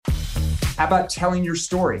How about telling your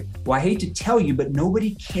story? Well, I hate to tell you, but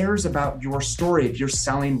nobody cares about your story if you're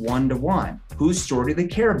selling one-to-one. Whose story do they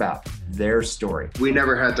care about? Their story. We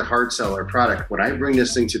never had to hard sell our product. When I bring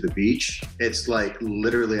this thing to the beach, it's like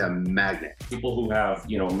literally a magnet. People who have,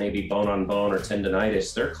 maybe bone on bone or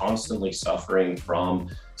tendonitis, they're constantly suffering from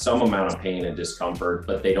some amount of pain and discomfort,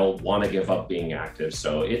 but they don't want to give up being active.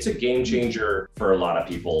 So it's a game changer for a lot of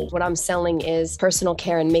people. What I'm selling is personal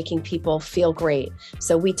care and making people feel great.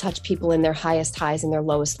 So we touch people in their highest highs and their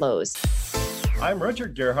lowest lows. I'm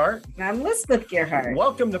Richard Gearhart. And I'm Elizabeth Gearhart.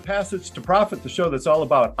 Welcome to Passage to Profit, the show that's all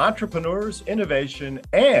about entrepreneurs, innovation,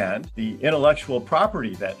 and the intellectual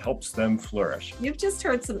property that helps them flourish. You've just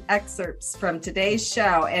heard some excerpts from today's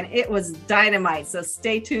show, and it was dynamite, so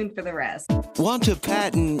stay tuned for the rest. Want to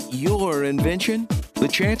patent your invention? The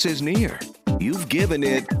chance is near. You've given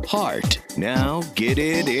it heart. Now get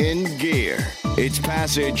it in gear. It's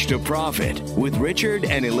Passage to Profit with Richard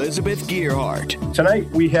and Elizabeth Gearhart. Tonight,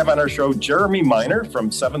 we have on our show Jeremy Miner from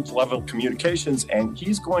Seventh Level Communications, and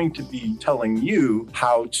he's going to be telling you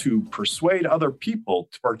how to persuade other people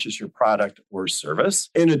to purchase your product or service.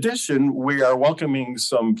 In addition, we are welcoming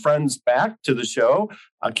some friends back to the show.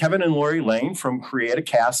 Kevin and Lori Lane from Create a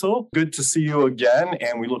Castle. Good to see you again,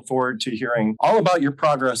 and we look forward to hearing all about your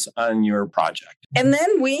progress on your project. And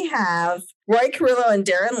then we have Roy Carrillo and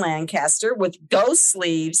Darren Lancaster with Go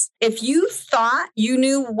Sleeves. If you thought you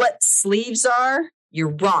knew what sleeves are,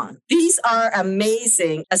 you're wrong. These are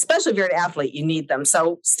amazing, especially if you're an athlete, you need them.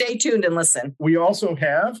 So stay tuned and listen. We also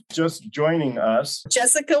have, just joining us,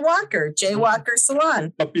 Jessica Walker, J. Walker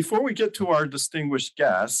Salon. But before we get to our distinguished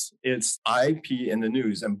guests, it's IP in the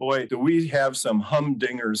news. And boy, do we have some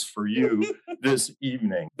humdingers for you this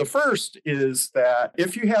evening. The first is that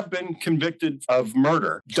if you have been convicted of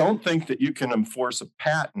murder, don't think that you can enforce a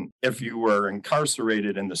patent if you were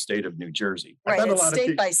incarcerated in the state of New Jersey. Right, it's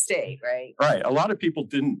state by state, right? Right. A lot of people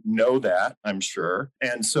didn't know that, I'm sure.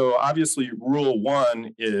 And so obviously rule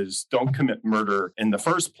one is don't commit murder in the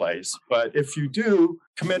first place. But if you do,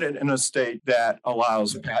 commit it in a state that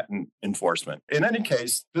allows patent enforcement. In any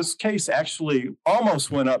case, this case actually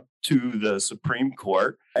almost went up to the Supreme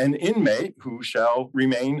Court. An inmate who shall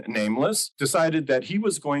remain nameless decided that he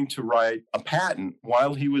was going to write a patent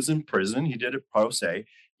while he was in prison. He did it pro se.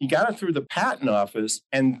 He got it through the patent office,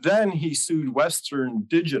 and then he sued Western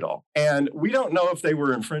Digital. And we don't know if they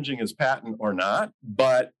were infringing his patent or not,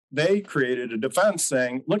 but they created a defense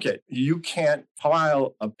saying, look, you can't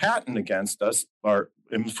file a patent against us or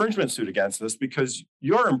infringement suit against us because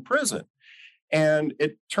you're in prison. And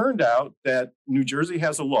it turned out that New Jersey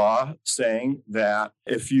has a law saying that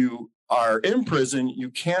if you are in prison, you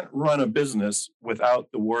can't run a business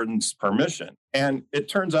without the warden's permission. And it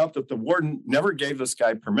turns out that the warden never gave this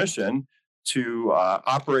guy permission to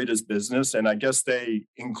operate his business. And I guess they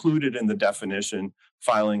included in the definition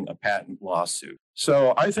filing a patent lawsuit.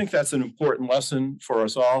 So I think that's an important lesson for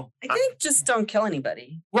us all. I think just don't kill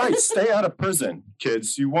anybody. Right. Stay out of prison,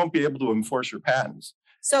 kids. You won't be able to enforce your patents.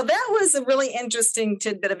 So that was a really interesting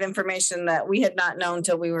tidbit of information that we had not known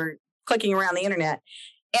until we were clicking around the internet.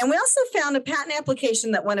 And we also found a patent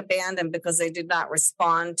application that went abandoned because they did not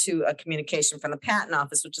respond to a communication from the patent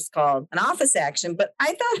office, which is called an office action. But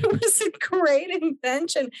I thought it was a great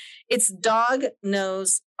invention. It's dog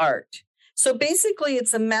nose art. So basically,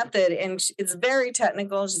 it's a method, and it's very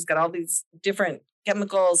technical. She's got all these different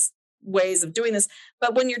chemicals, ways of doing this.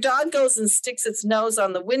 But when your dog goes and sticks its nose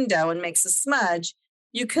on the window and makes a smudge,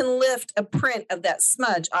 you can lift a print of that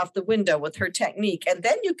smudge off the window with her technique, and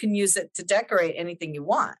then you can use it to decorate anything you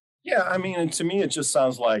want. Yeah, I mean, and to me, it just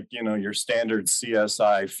sounds like, your standard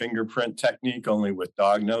CSI fingerprint technique, only with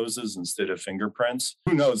dog noses instead of fingerprints.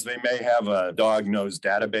 Who knows? They may have a dog nose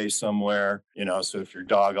database somewhere, so if your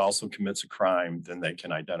dog also commits a crime, then they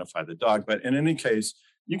can identify the dog. But in any case,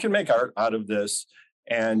 you can make art out of this.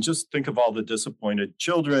 And just think of all the disappointed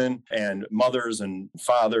children and mothers and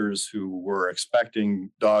fathers who were expecting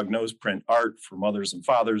dog nose print art for Mother's and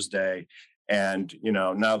Father's Day. And,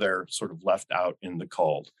 now they're sort of left out in the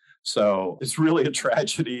cold. So it's really a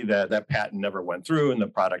tragedy that that patent never went through and the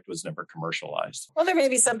product was never commercialized. Well, there may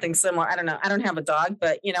be something similar. I don't know. I don't have a dog,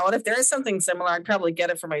 but you know what? If there is something similar, I'd probably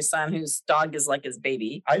get it for my son whose dog is like his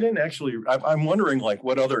baby. I'm wondering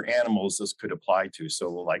what other animals this could apply to.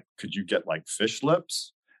 So could you get fish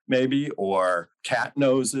lips? Maybe, or cat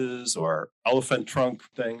noses or elephant trunk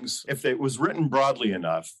things. If it was written broadly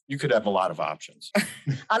enough, you could have a lot of options.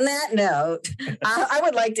 On that note, I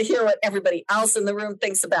would like to hear what everybody else in the room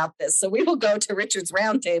thinks about this. So we will go to Richard's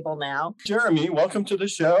roundtable now. Jeremy, welcome to the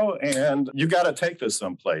show. And you got to take this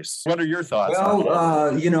someplace. What are your thoughts? Well,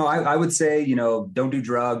 I would say, don't do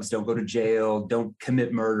drugs, don't go to jail, don't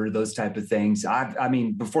commit murder, those type of things. I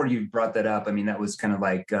mean, before you brought that up, I mean, that was kind of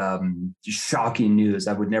like shocking news.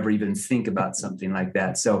 I would never even think about something like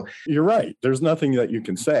that. So you're right. There's nothing that you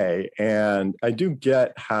can say. And I do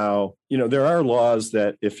get how, there are laws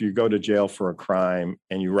that if you go to jail for a crime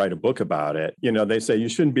and you write a book about it, they say you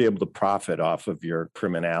shouldn't be able to profit off of your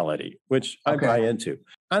criminality, which I buy into.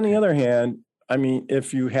 On the other hand, I mean,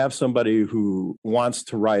 if you have somebody who wants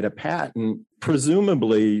to write a patent,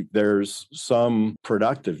 presumably there's some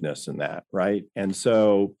productiveness in that, right? And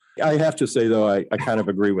so I have to say, though, I kind of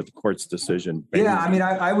agree with the court's decision. Yeah, I mean,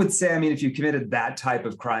 I would say, if you committed that type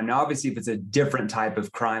of crime, now, obviously, if it's a different type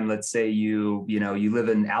of crime, let's say you live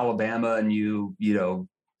in Alabama and you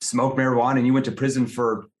smoke marijuana and you went to prison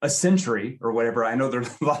for a century or whatever. I know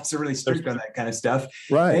there's laws are really strict on that kind of stuff.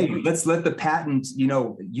 Right. Hey, let's let the patent,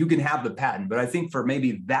 you can have the patent. But I think for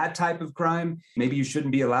maybe that type of crime, maybe you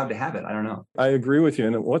shouldn't be allowed to have it. I don't know. I agree with you.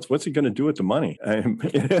 And what's he going to do with the money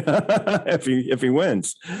if he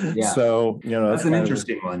wins? Yeah. So, that's an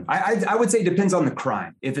interesting one. I would say it depends on the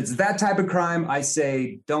crime. If it's that type of crime, I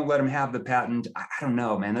say don't let him have the patent. I don't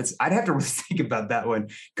know, man. I'd have to really think about that one.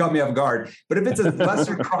 Caught me off guard. But if it's a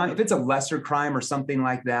lesser crime, if it's a lesser crime or something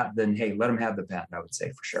like that, then hey, let them have the patent, I would say,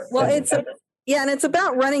 for sure. Well, and it's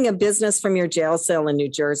about running a business from your jail cell in New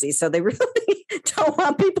Jersey. So they really don't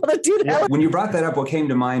want people to do that. Yeah. When you brought that up, what came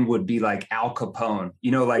to mind would be like Al Capone,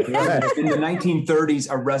 in the 1930s,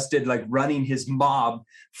 arrested, like running his mob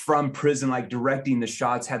from prison, like directing the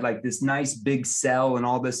shots, had like this nice big cell and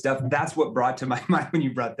all this stuff. That's what brought to my mind when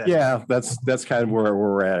you brought that up. That's kind of where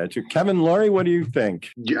we're at. Kevin, Laurie, what do you think?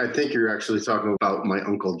 I think you're actually talking about my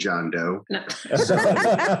Uncle John Doe. No,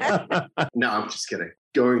 no, I'm just kidding.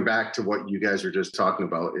 Going back to what you guys are just talking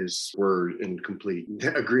about is we're in complete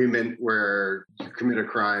agreement where you commit a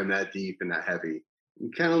crime that deep and that heavy.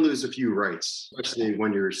 You kind of lose a few rights, especially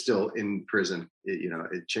when you're still in prison.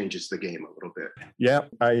 It changes the game a little bit. Yeah,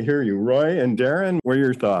 I hear you. Roy and Darren, what are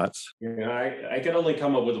your thoughts? I can only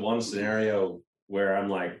come up with one scenario where I'm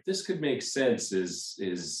like, this could make sense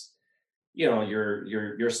is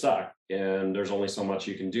you're stuck and there's only so much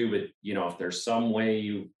you can do. But, if there's some way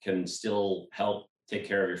you can still help take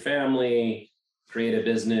care of your family, create a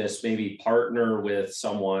business, maybe partner with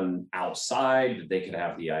someone outside. They could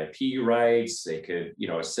have the IP rights. They could,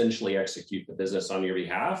 essentially execute the business on your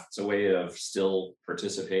behalf. It's a way of still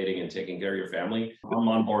participating and taking care of your family. I'm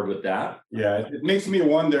on board with that. Yeah, it makes me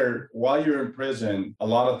wonder, while you're in prison, a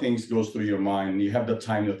lot of things goes through your mind. You have the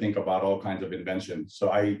time to think about all kinds of inventions.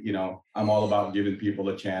 So I'm all about giving people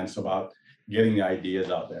a chance about getting the ideas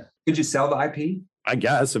out there. Could you sell the IP? I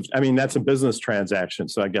guess. That's a business transaction.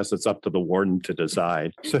 So I guess it's up to the warden to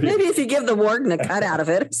decide. So maybe if you give the warden a cut out of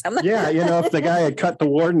it or something. Yeah, if the guy had cut the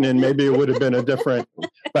warden in, maybe it would have been a different,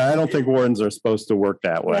 but I don't think wardens are supposed to work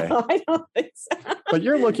that way. No, I don't think so. But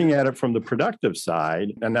you're looking at it from the productive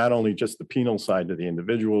side and not only just the penal side to the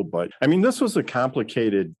individual, but this was a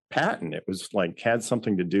complicated patent. It was had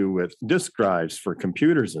something to do with disk drives for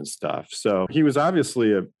computers and stuff. So he was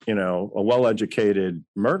obviously a well-educated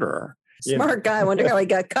murderer. Smart guy. I wonder how he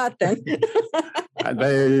got caught then.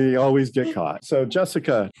 They always get caught. So,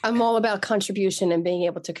 Jessica. I'm all about contribution and being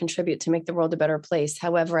able to contribute to make the world a better place.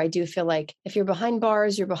 However, I do feel like if you're behind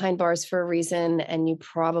bars for a reason, and you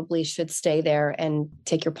probably should stay there and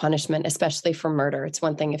take your punishment, especially for murder. It's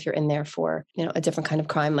one thing if you're in there for, a different kind of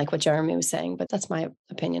crime, like what Jeremy was saying, but that's my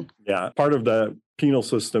opinion. Yeah. Part of the penal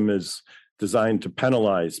system is designed to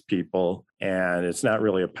penalize people, and it's not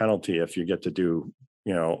really a penalty if you get to do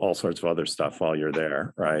all sorts of other stuff while you're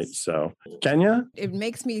there, right? So, Kenya? It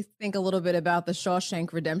makes me think a little bit about the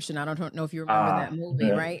Shawshank Redemption. I don't know if you remember that movie,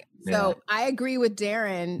 yeah. Right? Yeah. So I agree with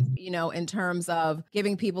Darren, in terms of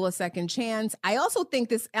giving people a second chance. I also think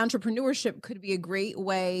this entrepreneurship could be a great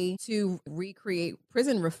way to recreate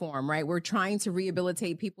prison reform, right? We're trying to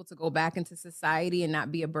rehabilitate people to go back into society and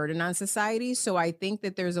not be a burden on society. So I think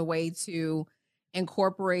that there's a way to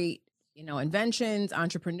incorporate inventions,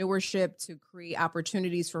 entrepreneurship, to create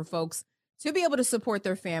opportunities for folks to be able to support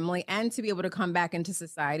their family and to be able to come back into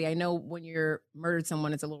society. I know when you're murdered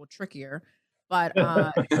someone, it's a little trickier, but you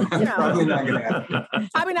know, Probably not going to happen.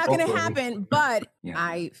 probably not going to Hopefully. happen. But Yeah.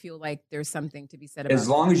 I feel like there's something to be said about As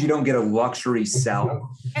long as you don't get a luxury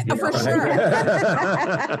cell. you For know? sure.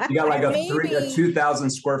 You got like a Maybe- 2,000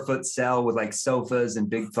 square foot cell with like sofas and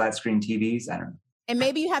big flat screen TVs. I don't know. And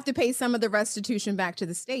maybe you have to pay some of the restitution back to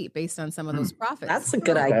the state based on some of those profits. That's a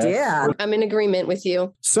good idea. I'm in agreement with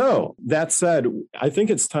you. So that said, I think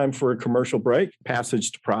it's time for a commercial break.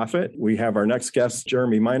 Passage to Profit. We have our next guest,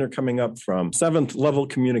 Jeremy Miner, coming up from Seventh Level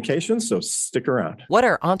Communications. So stick around. What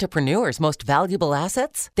are entrepreneurs' most valuable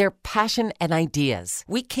assets? Their passion and ideas.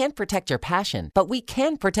 We can't protect your passion, but we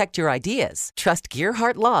can protect your ideas. Trust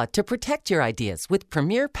Gearhart Law to protect your ideas with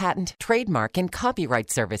premier patent, trademark, and copyright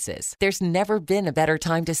services. There's never been a better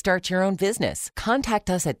time to start your own business. Contact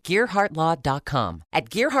us at GearhartLaw.com.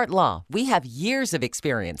 At Gearhart Law, we have years of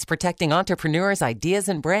experience protecting entrepreneurs' ideas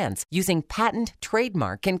and brands using patent,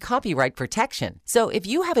 trademark, and copyright protection. So if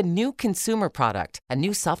you have a new consumer product, a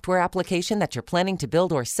new software application that you're planning to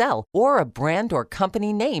build or sell, or a brand or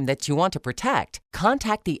company name that you want to protect,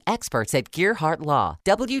 contact the experts at Gearhart Law.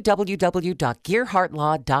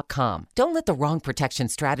 www.gearhartlaw.com. Don't let the wrong protection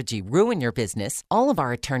strategy ruin your business. All of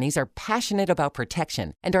our attorneys are passionate about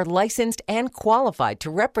protection and are licensed and qualified to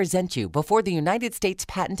represent you before the United States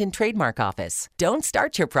Patent and Trademark Office. Don't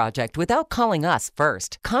start your project without calling us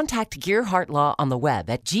first. Contact Gearhart Law on the web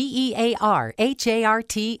at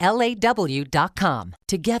GearhartLaw.com.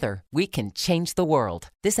 Together, we can change the world.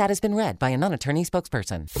 This ad has been read by a non-attorney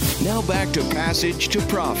spokesperson. Now back to Passage to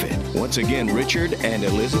Profit. Once again, Richard and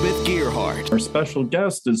Elizabeth Gearhart. Our special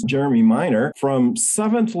guest is Jeremy Miner from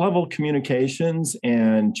Seventh Level Communications.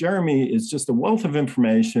 And Jeremy is just a wealth of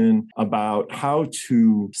information about how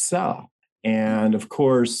to sell. And of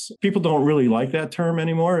course, people don't really like that term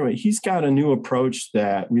anymore. He's got a new approach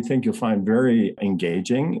that we think you'll find very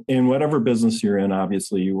engaging. In whatever business you're in,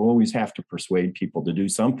 obviously, you always have to persuade people to do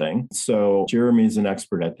something. So Jeremy's an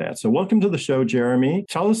expert at that. So welcome to the show, Jeremy.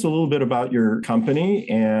 Tell us a little bit about your company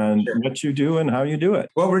and what you do and how you do it.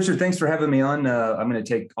 Well, Richard, thanks for having me on. I'm going to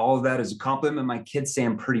take all of that as a compliment. My kids say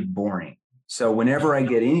I'm pretty boring. So whenever I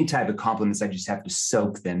get any type of compliments, I just have to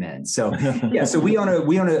soak them in. So yeah, so we own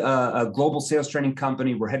a global sales training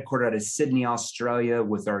company. We're headquartered out of Sydney, Australia,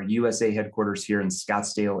 with our USA headquarters here in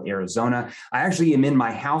Scottsdale, Arizona. I actually am in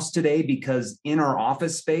my house today because in our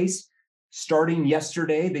office space, starting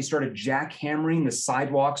yesterday, they started jackhammering the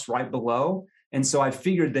sidewalks right below. And so I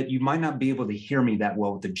figured that you might not be able to hear me that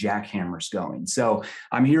well with the jackhammers going. So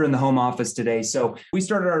I'm here in the home office today. So we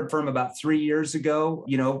started our firm about 3 years ago.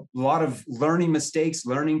 You know, a lot of learning mistakes,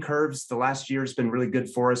 learning curves. The last year has been really good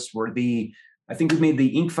for us. I think we've made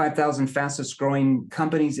the Inc. 5000 fastest growing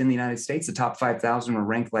companies in the United States. The top 5,000 are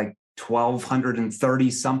ranked like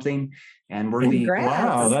 1,230 something. And we're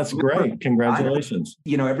wow, that's great. Congratulations.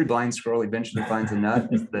 Every blind squirrel eventually finds a nut,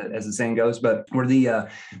 as the saying goes, but we're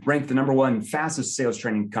ranked the number one fastest sales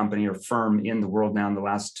training company or firm in the world now in the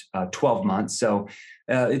last 12 months. So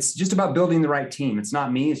it's just about building the right team. It's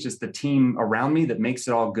not me. It's just the team around me that makes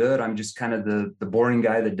it all good. I'm just kind of the boring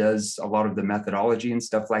guy that does a lot of the methodology and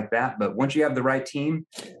stuff like that. But once you have the right team,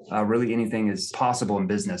 really anything is possible in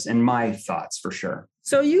business, in my thoughts, for sure.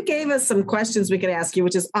 So you gave us some questions we could ask you,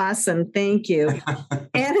 which is awesome. Thank you.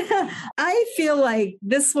 And I feel like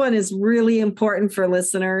this one is really important for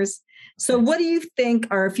listeners. So what do you think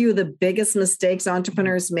are a few of the biggest mistakes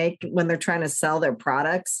entrepreneurs make when they're trying to sell their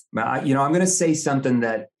products? I'm going to say something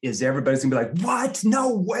that is everybody's going to be like, what?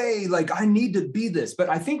 No way. Like, I need to be this. But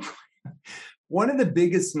I think one of the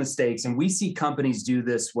biggest mistakes, and we see companies do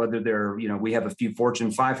this, whether they're, we have a few Fortune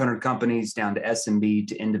 500 companies down to SMB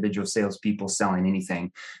to individual salespeople selling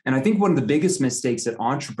anything. And I think one of the biggest mistakes that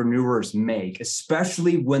entrepreneurs make,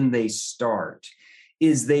 especially when they start,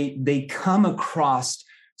 is they come across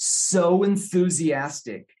so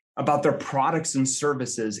enthusiastic about their products and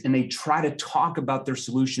services, and they try to talk about their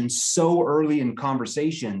solutions so early in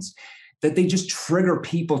conversations that they just trigger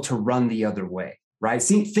people to run the other way. Right?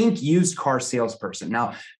 Think used car salesperson.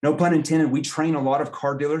 Now, no pun intended, we train a lot of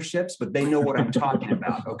car dealerships, but they know what I'm talking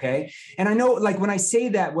about. Okay. And I know, like, when I say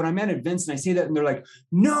that, when I'm at events and I say that, and they're like,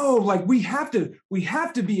 no, like we have to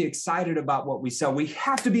be excited about what we sell. We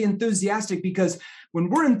have to be enthusiastic, because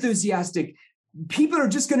when we're enthusiastic, people are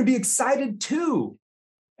just going to be excited too.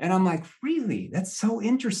 And I'm like, really? That's so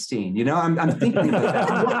interesting. I'm thinking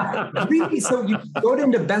about that. Really? So you go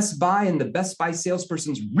into Best Buy and the Best Buy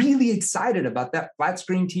salesperson's really excited about that flat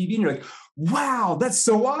screen TV. And you're like, wow, that's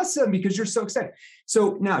so awesome, because you're so excited.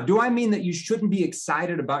 So now, do I mean that you shouldn't be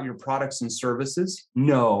excited about your products and services?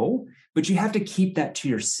 No, but you have to keep that to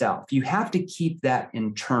yourself. You have to keep that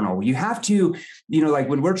internal. You have to, like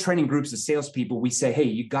when we're training groups of salespeople, we say, hey,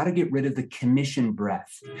 you got to get rid of the commission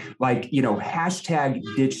breath, hashtag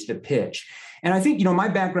ditch the pitch. And I think, my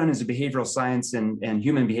background is in behavioral science and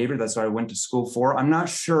human behavior. That's what I went to school for. I'm not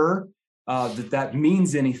sure that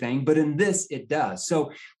means anything, but in this, it does.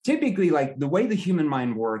 So typically, like the way the human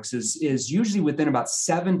mind works is usually within about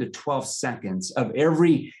 7 to 12 seconds of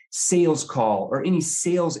every sales call or any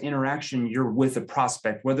sales interaction you're with a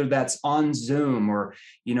prospect, whether that's on Zoom or,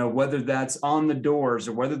 whether that's on the doors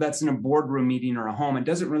or whether that's in a boardroom meeting or a home, it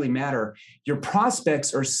doesn't really matter. Your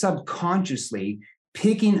prospects are subconsciously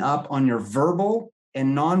picking up on your verbal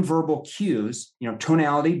and nonverbal cues,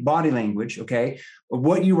 tonality, body language, okay,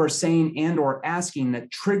 what you are saying and or asking that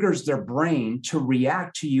triggers their brain to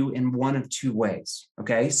react to you in one of two ways,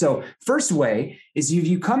 okay? So first way is if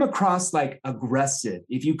you come across like aggressive,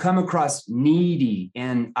 if you come across needy,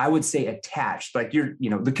 and I would say attached, like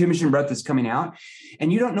the commission breath is coming out,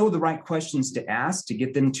 and you don't know the right questions to ask to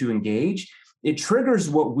get them to engage, it triggers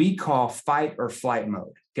what we call fight or flight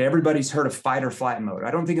mode. Okay, everybody's heard of fight or flight mode.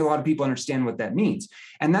 I don't think a lot of people understand what that means.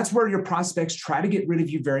 And that's where your prospects try to get rid of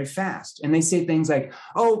you very fast. And they say things like,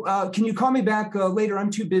 can you call me back later? I'm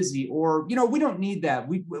too busy. Or, we don't need that.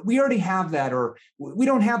 We already have that. Or we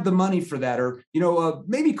don't have the money for that. Or,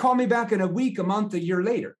 maybe call me back in a week, a month, a year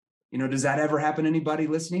later. Does that ever happen to anybody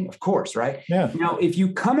listening? Of course, right? Yeah. Now, if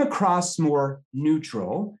you come across more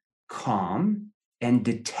neutral, calm, and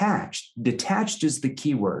detached is the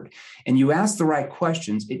key word, and you ask the right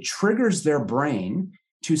questions, it triggers their brain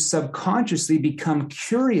to subconsciously become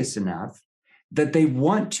curious enough that they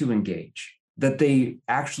want to engage, that they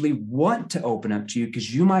actually want to open up to you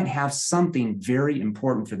because you might have something very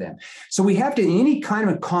important for them. So we have to, in any kind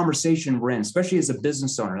of a conversation we're in, especially as a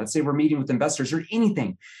business owner, let's say we're meeting with investors or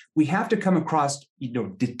anything, we have to come across,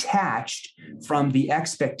 detached from the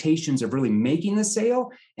expectations of really making the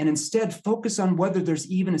sale, and instead focus on whether there's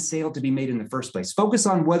even a sale to be made in the first place. Focus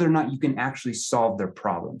on whether or not you can actually solve their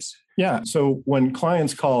problems. Yeah. So when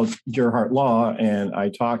clients call Gerhardt Law and I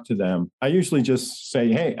talk to them, I usually just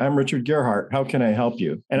say, hey, I'm Richard Gerhardt. How can I help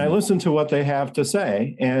you? And I listen to what they have to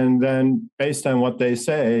say. And then based on what they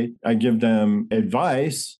say, I give them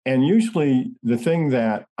advice. And usually the thing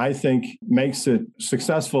that I think makes it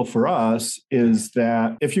successful for us is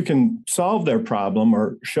that if you can solve their problem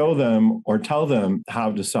or show them or tell them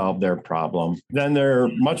how to solve their problem, then they're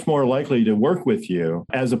much more likely to work with you,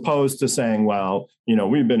 as opposed to saying, well,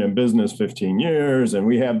 we've been in business 15 years and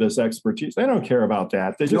we have this expertise. They don't care about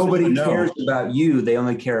that. They just Nobody cares about you. They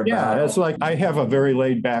only care about. Yeah, it's like I have a very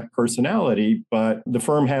laid back personality, but the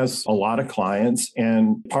firm has a lot of clients.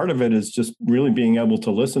 And part of it is just really being able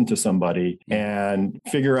to listen to somebody and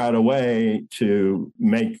figure out a way to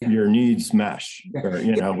make your needs mesh. Or,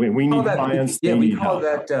 we need clients. Yeah, we call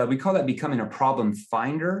that becoming a problem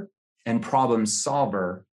finder and problem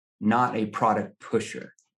solver, not a product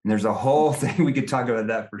pusher. And there's a whole thing we could talk about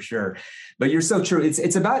that for sure. But you're so true.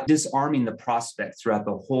 It's about disarming the prospect throughout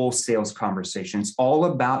the whole sales conversation. It's all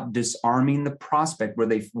about disarming the prospect where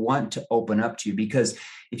they want to open up to you, because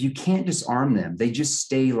if you can't disarm them, they just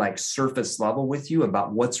stay like surface level with you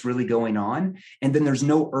about what's really going on. And then there's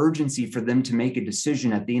no urgency for them to make a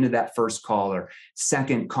decision at the end of that first call or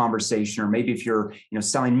second conversation. Or maybe if you're,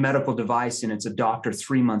 selling medical device and it's a doctor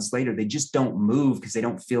 3 months later, they just don't move because they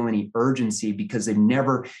don't feel any urgency because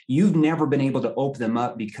you've never been able to open them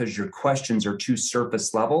up because your questions are too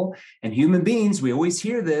surface level. And human beings, we always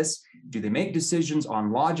hear this, do they make decisions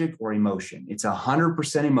on logic or emotion? It's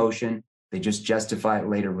 100% emotion. They just justify it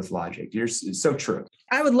later with logic. It's so true.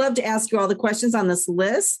 I would love to ask you all the questions on this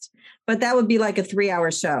list, but that would be like a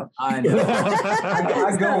 3-hour show. I know.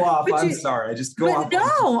 I go off. I'm sorry. I just go off.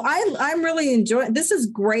 No, I'm really enjoying. This is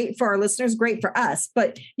great for our listeners, great for us.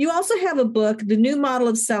 But you also have a book, The New Model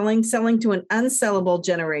of Selling to an Unsellable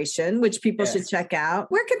Generation, which people should check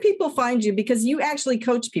out. Where can people find you? Because you actually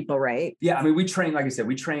coach people, right? Yeah. We train, like I said,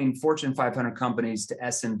 we train Fortune 500 companies to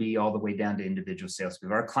SMB all the way down to individual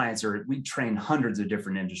salespeople. Our clients we train hundreds of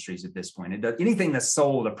different industries at this point. Anything that's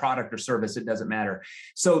sold, a product or service, it doesn't matter.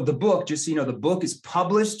 So the book, just so you know, the book is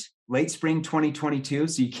published late spring 2022.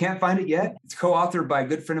 So you can't find it yet. It's co-authored by a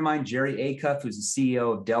good friend of mine, Jerry Acuff, who's the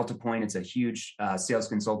CEO of Delta Point. It's a huge sales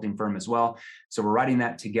consulting firm as well. So we're writing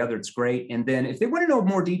that together. It's great. And then if they want to know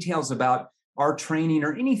more details about our training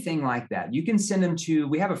or anything like that, you can send them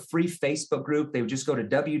we have a free Facebook group. They would just go to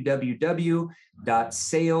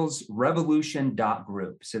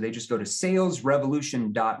www.salesrevolution.group. So they just go to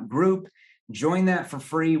salesrevolution.group. Join that for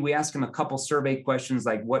free. We ask them a couple survey questions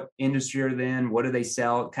like what industry are they in? What do they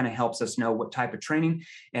sell? It kind of helps us know what type of training.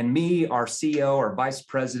 And me, our CEO, our vice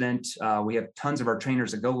president, we have tons of our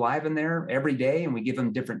trainers that go live in there every day, and we give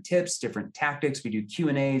them different tips, different tactics. We do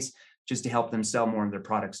Q&As just to help them sell more of their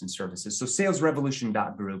products and services. So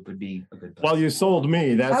salesrevolution.group would be a good place. Well, you sold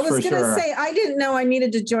me, that's for sure. I was going to say, I didn't know I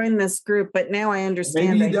needed to join this group, but now I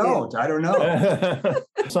understand. Maybe you don't. I don't know.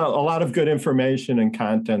 So a lot of good information and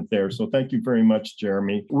content there. So thank you very much,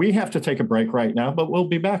 Jeremy. We have to take a break right now, but we'll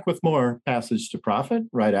be back with more Passage to Profit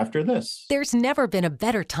right after this. There's never been a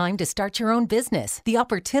better time to start your own business. The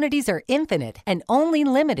opportunities are infinite and only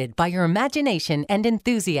limited by your imagination and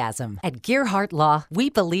enthusiasm. At Gearhart Law, we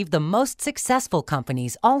believe the most successful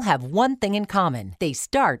companies all have one thing in common. They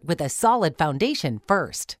start with a solid foundation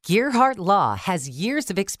first. Gearhart Law has years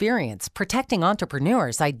of experience protecting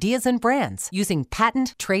entrepreneurs' ideas and brands using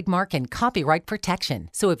patent, trademark, and copyright protection.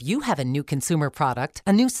 So if you have a new consumer product,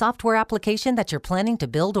 a new software application that you're planning to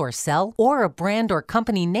build or sell, or a brand or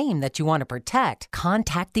company name that you want to protect,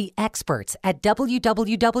 contact the experts at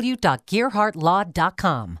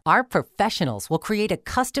www.gearhartlaw.com. Our professionals will create a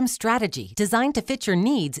custom strategy designed to fit your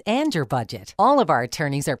needs and your budget. All of our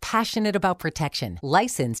attorneys are passionate about protection,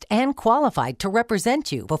 licensed and qualified to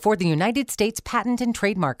represent you before the United States Patent and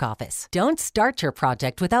Trademark Office. Don't start your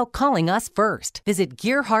project without calling us first. Visit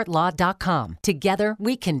GearhartLaw.com. Together,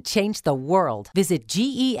 we can change the world. Visit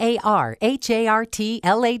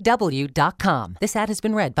GearhartLaw.com. This ad has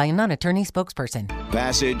been read by a non-attorney spokesperson.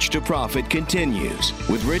 Passage to Profit continues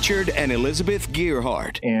with Richard and Elizabeth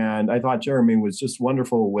Gearhart. And I thought Jeremy was just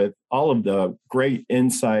wonderful with all of the great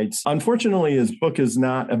insights. Unfortunately, his book is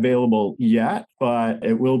not available yet, but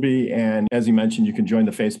it will be. And as he mentioned, you can join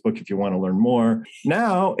the Facebook if you want to learn more.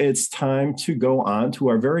 Now it's time to go on to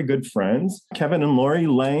our very good friends, Kevin and Lori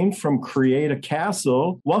Lane from Create a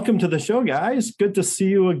Castle. Welcome to the show, guys. Good to see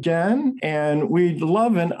you again. And we'd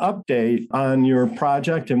love an update on your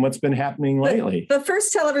project and what's been happening lately. But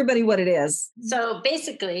first, tell everybody what it is. So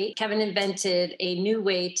basically, Kevin invented a new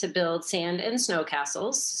way to build sand and snow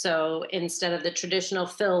castles. So instead of the traditional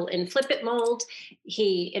fill and flip it mold,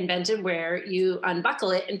 he invented where you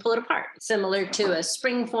unbuckle it and pull it apart, similar to a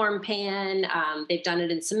springform pan. They've done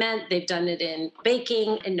it in cement, they've done it in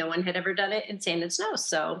baking, and no one had ever done it in sand and snow.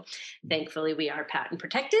 So thankfully, we are patent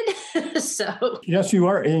protected. So yes, you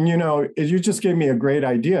are. And you just gave me a great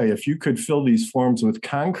idea. If you could fill these forms with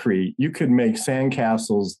concrete, you could make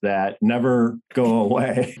sandcastles that never go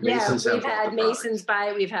away. Yeah, we've had masons buy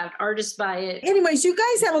it, we've had artists buy it. Anyways, you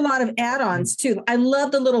guys have a lot of add-ons too. I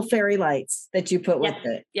love the little fairy lights that you put with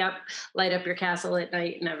it. Yep. Light up your castle at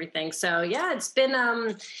night and everything. So yeah, it's been,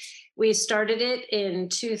 we started it in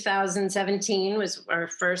 2017 was our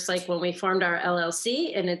first, when we formed our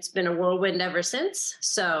LLC, and it's been a whirlwind ever since.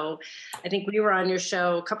 So I think we were on your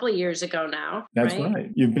show a couple of years ago now. That's right.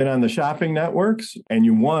 You've been on the shopping networks and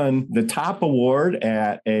you won the top award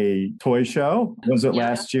at a toy show. Was it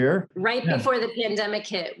last year? Right before the pandemic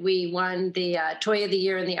hit, we won the Toy of the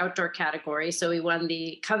Year in the outdoor category. So we won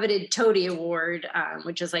the coveted Toady Award,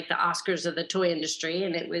 which is like the Oscars of the toy industry.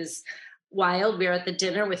 And it was wild. We were at the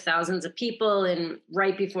dinner with thousands of people. And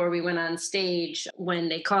right before we went on stage, when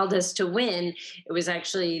they called us to win, it was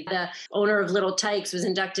actually the owner of Little Tykes was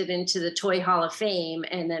inducted into the Toy Hall of Fame.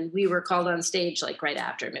 And then we were called on stage right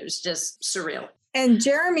after. And it was just surreal. And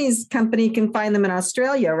Jeremy's company can find them in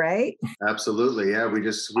Australia, right? Absolutely. Yeah. We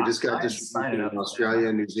just got distribution in Australia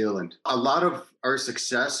and New Zealand. A lot of our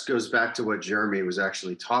success goes back to what Jeremy was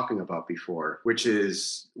actually talking about before, which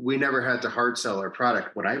is we never had to hard sell our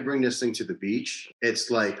product. When I bring this thing to the beach,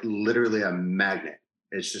 it's like literally a magnet.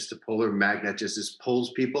 It's just a polar magnet, just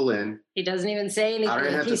pulls people in. He doesn't even say anything. I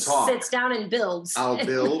don't have he to talk. Sits down and builds. I'll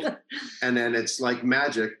build. And then it's like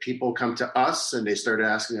magic. People come to us and they started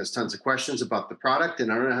asking us tons of questions about the product.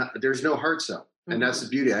 And I don't know there's no hard sell. Mm-hmm. And that's the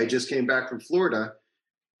beauty. I just came back from Florida.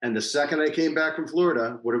 And the second I came back from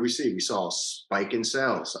Florida, what did we see? We saw a spike in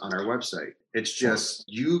sales on our website. It's just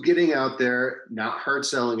you getting out there, not hard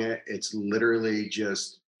selling it. It's literally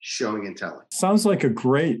just showing and telling. Sounds like a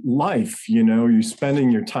great life. You're spending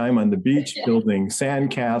your time on the beach building sand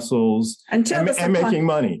castles and making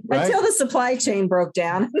money, right? Until the supply chain broke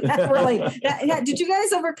down. Did you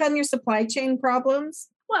guys overcome your supply chain problems?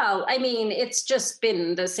 Well, I mean, it's just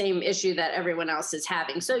been the same issue that everyone else is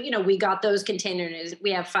having. So, we got those containers.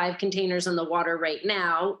 We have 5 containers on the water right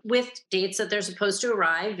now with dates that they're supposed to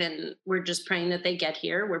arrive. And we're just praying that they get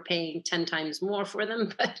here. We're paying 10 times more for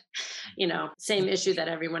them. But, same issue that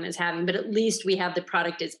everyone is having. But at least we have the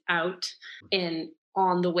product is out and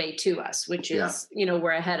on the way to us, which is,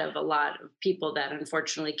 we're ahead of a lot of people that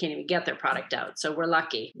unfortunately can't even get their product out. So we're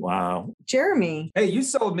lucky. Wow. Jeremy. Hey, you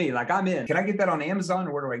sold me. Like, I'm in. Can I get that on Amazon,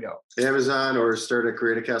 or where do I go? Amazon, or start at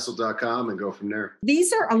createacastle.com and go from there.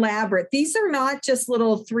 These are elaborate. These are not just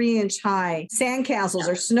little 3-inch high sand castles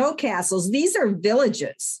or snow castles. These are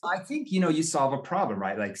villages. I think, you solve a problem,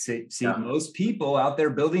 right? Like, see, most people out there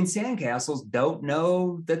building sandcastles don't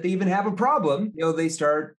know that they even have a problem. They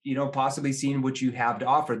start, possibly seeing what you have to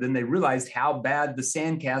offer. Then they realized how bad the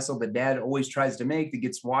sandcastle that dad always tries to make that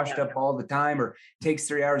gets washed up all the time or takes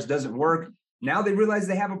 3 hours, doesn't work. Now they realize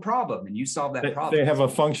they have a problem, and you solve that problem. They have a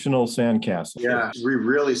functional sandcastle. Yeah, we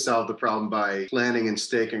really solved the problem by planning and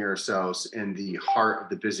staking ourselves in the heart of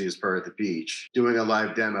the busiest part of the beach, doing a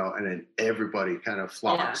live demo, and then everybody kind of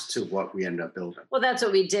flocks to what we end up building. Well, that's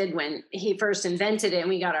what we did when he first invented it, and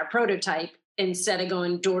we got our prototype. Instead of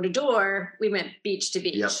going door to door, we went beach to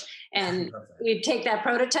beach. Yep. And we'd take that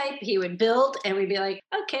prototype, he would build, and we'd be like,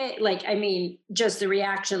 okay, just the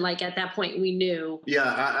reaction, at that point we knew. Yeah,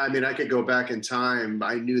 I could go back in time.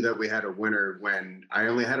 I knew that we had a winner when I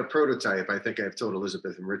only had a prototype. I think I've told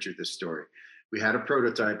Elizabeth and Richard this story. We had a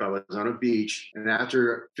prototype. I was on a beach, and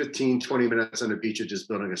after 15, 20 minutes on the beach of just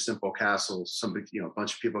building a simple castle, somebody, a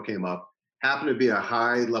bunch of people came up. Happened to be a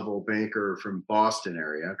high-level banker from Boston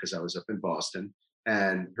area, because I was up in Boston,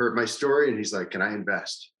 and heard my story, and he's like, can I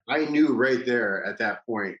invest? I knew right there at that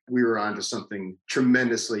point we were onto something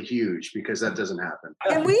tremendously huge, because that doesn't happen.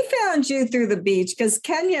 And we found you through the beach because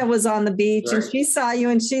Kenya was on the beach and she saw you,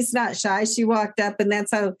 and she's not shy. She walked up, and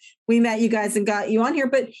that's how we met you guys and got you on here.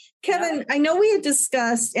 But Kevin, I know we had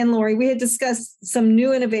discussed, and Lori, we had discussed some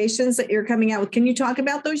new innovations that you're coming out with. Can you talk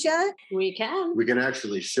about those yet? We can. We can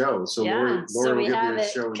actually show. So Lori so we will have give you a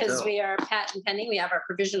it show and because tell. we are patent pending. We have our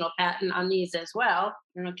provisional patent on these as well.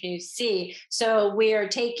 I don't know, can you see? So we are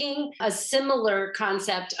taking a similar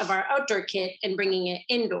concept of our outdoor kit and bringing it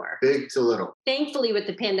indoor. Big to little. Thankfully, with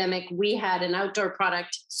the pandemic, we had an outdoor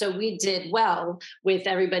product. So we did well with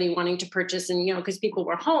everybody wanting to purchase, and, because people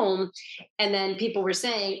were home, and then people were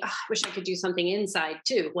saying, I wish I could do something inside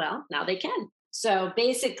too. Well, now they can. So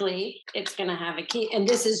basically, it's going to have a key, and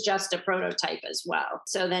this is just a prototype as well.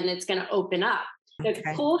 So then it's going to open up. The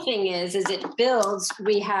cool thing is it builds,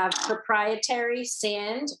 we have proprietary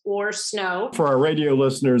sand or snow. For our radio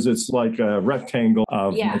listeners, it's like a rectangle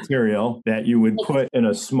of material that you would put in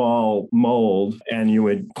a small mold, and you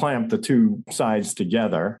would clamp the two sides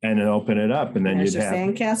together and then open it up, and then you'd have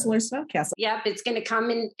sand castle or snow castle. Yep, it's going to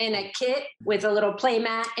come in a kit with a little play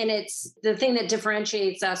mat, and it's the thing that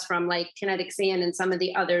differentiates us from Kinetic Sand and some of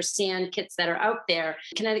the other sand kits that are out there.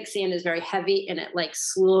 Kinetic Sand is very heavy, and it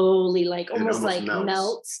slowly almost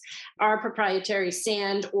melts. Our proprietary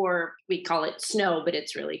sand, or we call it snow, but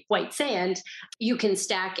it's really white sand, you can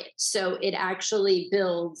stack it. So it actually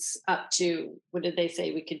builds up to, what did they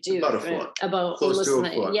say we could do? About a foot. About close to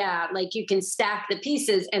a foot. Yeah, you can stack the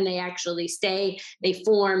pieces and they actually stay, they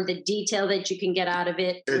form, the detail that you can get out of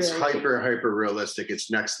it. It's really hyper realistic.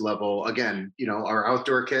 It's next level. Again, our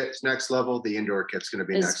outdoor kit's next level. The indoor kit's going to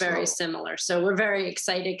be next level. It's very similar. So we're very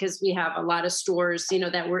excited because we have a lot of stores,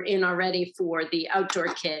 that we're in already for the outdoor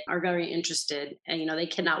kit are very interested, and they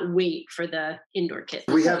cannot wait for the indoor kit.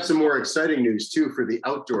 We have some more exciting news too for the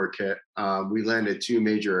outdoor kit. We landed 2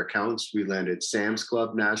 major accounts. We landed Sam's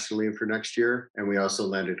Club nationally for next year, and we also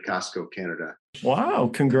landed Costco Canada. Wow,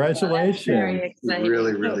 congratulations. Very exciting.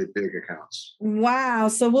 Really, really big accounts. Wow.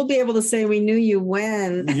 So we'll be able to say we knew you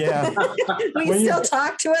when. Yeah. Will you still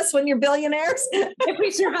talk to us when you're billionaires? If we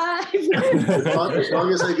survive. As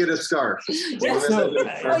long as I get a scarf.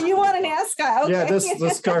 Oh, you want an ascot? Okay. Yeah,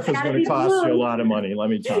 this scarf is going to cost you a lot of money, let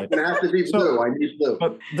me tell you. It's going to have to be blue. I need blue.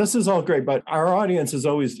 But this is all great, but our audience is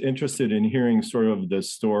always interested in hearing sort of the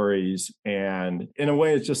stories, and in a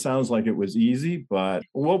way it just sounds like it was easy, but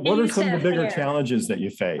what are some of the bigger challenges that you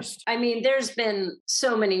faced? I mean, there's been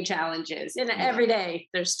so many challenges, and every day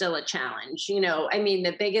there's still a challenge.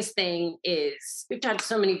 The biggest thing is we've talked to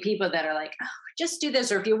so many people that are like, oh, just do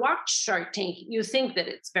this. Or if you watch Shark Tank, you think that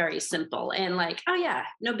it's very simple and oh yeah,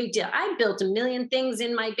 no big deal. I built 1 million things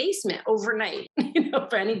in my basement overnight.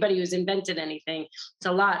 For anybody who's invented anything, it's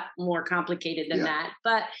a lot more complicated than that.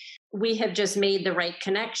 But we have just made the right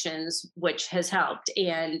connections, which has helped.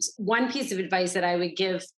 And one piece of advice that I would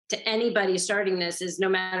give to anybody starting this is no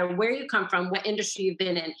matter where you come from, what industry you've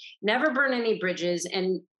been in, never burn any bridges,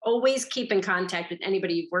 and always keep in contact with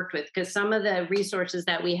anybody you've worked with, because some of the resources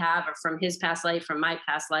that we have are from his past life, from my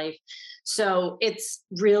past life. So it's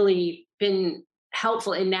really been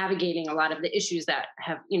helpful in navigating a lot of the issues that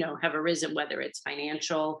have arisen, whether it's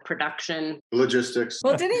financial, production, logistics.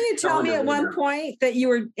 Well, didn't you tell me at one point that you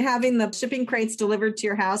were having the shipping crates delivered to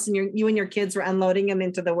your house and you and your kids were unloading them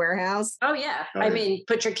into the warehouse? Oh yeah. I mean,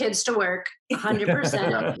 put your kids to work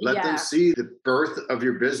 100%. Let them see the birth of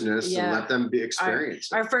your business and let them be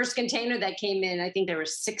experienced. Our first container that came in, I think they were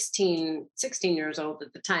 16 years old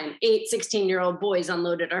at the time. 8 16-year-old boys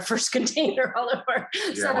unloaded our first container, all of our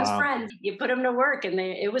son's friends. You put them to work and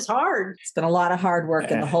it was hard. It's been a lot of hard work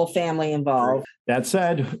and the whole family involved. That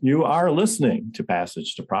said, you are listening to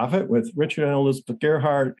Passage to Profit with Richard and Elizabeth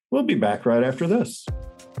Gearhart. We'll be back right after this.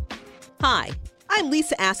 Hi, I'm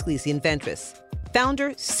Lisa Askley, the inventress,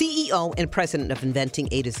 founder, CEO, and president of Inventing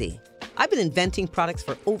A to Z. I've been inventing products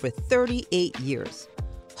for over 38 years.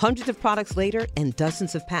 Hundreds of products later and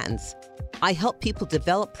dozens of patents. I help people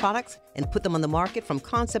develop products and put them on the market from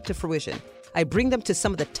concept to fruition. I bring them to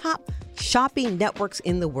some of the top shopping networks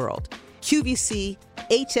in the world: QVC,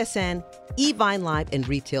 HSN, eVine Live, and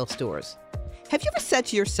retail stores. Have you ever said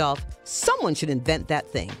to yourself, someone should invent that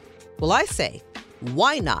thing? Well, I say,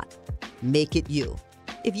 why not make it you?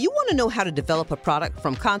 If you want to know how to develop a product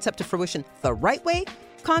from concept to fruition the right way,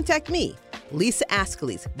 contact me, Lisa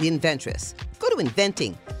Askley, the inventress. Go to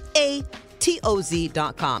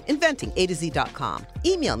inventingatoz.com, inventingatoz.com.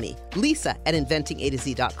 Email me,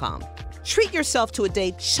 lisa@inventingatoz.com. Treat yourself to a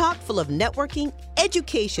day chock full of networking,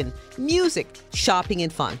 education, music, shopping,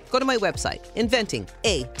 and fun. Go to my website,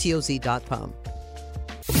 inventingatoz.com.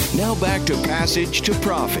 Now back to Passage to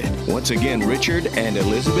Profit. Once again, Richard and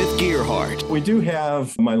Elizabeth Gearhart. We do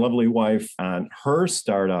have my lovely wife on her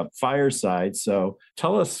startup, Fireside. So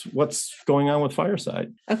tell us what's going on with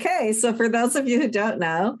Fireside. Okay, so for those of you who don't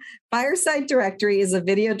know, Fireside Directory is a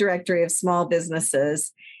video directory of small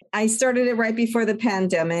businesses. I started it right before the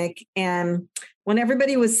pandemic. And when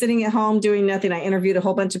everybody was sitting at home doing nothing, I interviewed a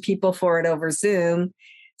whole bunch of people for it over Zoom.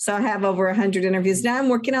 So I have over 100 interviews. Now I'm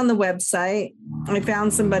working on the website. I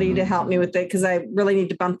found somebody to help me with it because I really need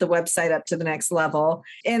to bump the website up to the next level.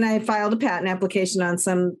 And I filed a patent application on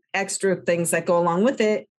some extra things that go along with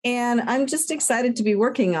it. And I'm just excited to be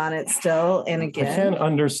working on it still and again. I can't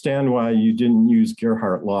understand why you didn't use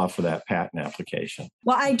Gearhart Law for that patent application.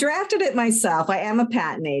 Well, I drafted it myself. I am a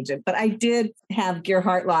patent agent, but I did have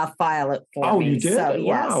Gearhart Law file it for me. Oh, you did? So,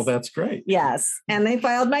 yes. Wow, that's great. Yes. And they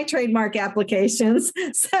filed my trademark applications.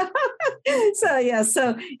 So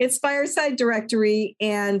it's Fireside Directory.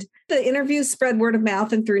 And the interviews spread word of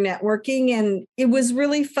mouth and through networking. And it was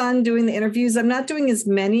really fun doing the interviews. I'm not doing as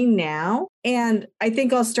many now. And I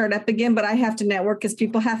think I'll start up again, but I have to network because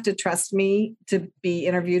people have to trust me to be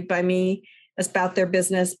interviewed by me about their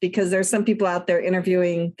business, because there's some people out there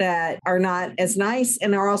interviewing that are not as nice.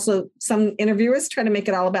 And there are also some interviewers try to make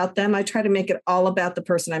it all about them. I try to make it all about the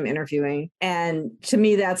person I'm interviewing. And to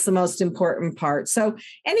me, that's the most important part. So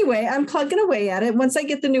anyway, I'm plugging away at it. Once I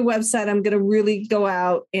get the new website, I'm going to really go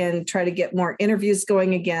out and try to get more interviews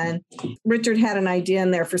going again. Richard had an idea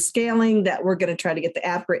in there for scaling that we're going to try to get the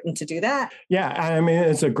app written to do that. Yeah, I mean,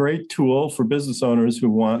 it's a great tool for business owners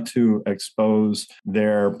who want to expose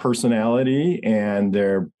their personality and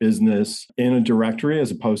their business in a directory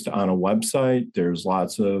as opposed to on a website. There's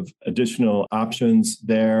lots of additional options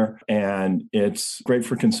there. And it's great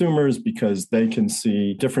for consumers because they can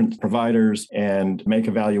see different providers and make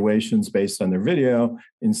evaluations based on their video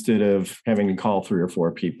instead of having to call 3 or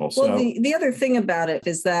 4 people. Well, the other thing about it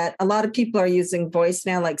is that a lot of people are using voice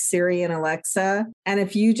now, like Siri and Alexa. And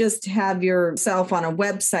if you just have yourself on a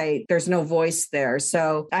website, there's no voice there.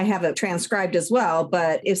 So I have it transcribed as well.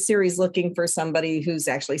 But if Siri's looking for somebody who's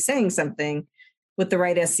actually saying something, with the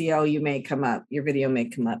right SEO, you may come up, your video may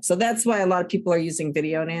come up. So that's why a lot of people are using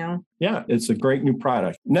video now. Yeah, it's a great new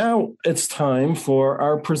product. Now it's time for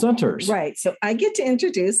our presenters. Right. So I get to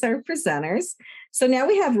introduce our presenters. So now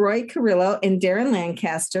we have Roy Carrillo and Darren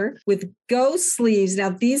Lancaster with Go Sleeves. Now,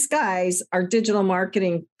 these guys are digital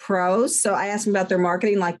marketing pros. So I asked them about their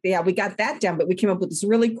marketing, like, yeah, we got that down, but we came up with this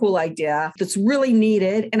really cool idea that's really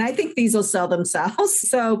needed. And I think these will sell themselves.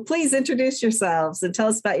 So please introduce yourselves and tell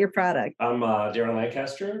us about your product. I'm Darren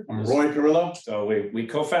Lancaster. I'm Roy Carrillo. So we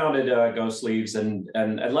co-founded Go Sleeves, and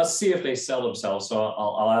let's see if they sell themselves. So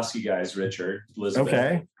I'll ask you guys, Richard, Elizabeth.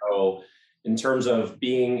 Okay. So in terms of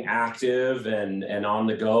being active and on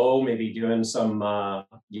the go, maybe doing some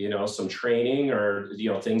some training or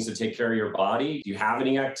things to take care of your body. Do you have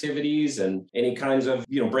any activities and any kinds of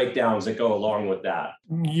breakdowns that go along with that?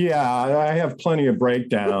 Yeah, I have plenty of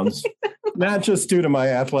breakdowns. Not just due to my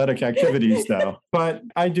athletic activities, though, but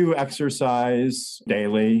I do exercise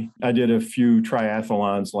daily. I did a few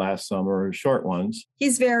triathlons last summer, short ones.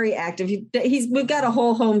 He's very active. We've got a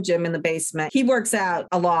whole home gym in the basement. He works out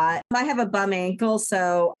a lot. I have a bum ankle,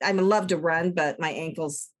 so I love to run, but my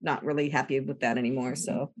ankle's not really happy with that anymore.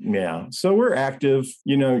 So yeah, so we're active.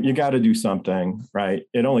 You got to do something, right?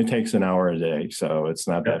 It only takes an hour a day, so it's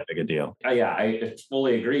not that big a deal. Yeah, I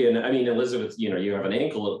fully agree. And I mean, Elizabeth, you have an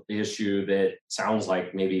ankle issue that sounds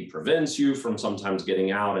like maybe prevents you from sometimes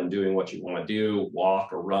getting out and doing what you want to do, walk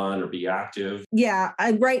or run or be active. Yeah,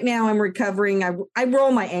 right now I'm recovering. I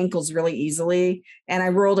roll my ankles really easily, and I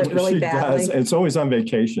rolled it really badly. Does. It's always on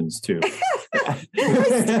vacations too.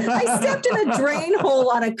 I stepped in a drain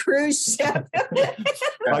hole on a cruise ship.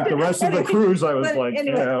 Like the rest of the cruise, I was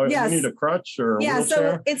anyway, you need a crutch or a wheelchair?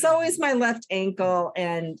 So it's always my left ankle,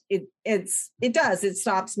 and it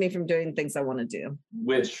stops me from doing things I want to do.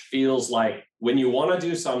 Which feels like when you want to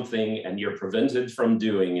do something and you're prevented from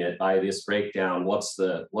doing it by this breakdown, what's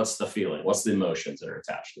the feeling? What's the emotions that are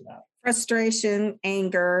attached to that? Frustration,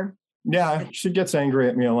 anger. Yeah, she gets angry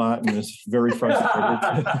at me a lot and is very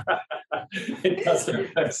frustrated. It doesn't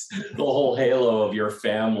affect the whole halo of your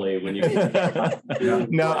family when you.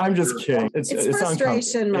 No, I'm just kidding. It's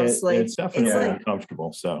frustration mostly. It's definitely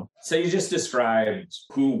uncomfortable. So you just described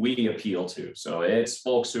who we appeal to. So it's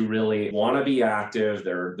folks who really want to be active.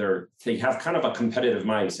 They have kind of a competitive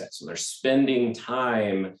mindset. So they're spending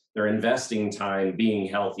time, they're investing time being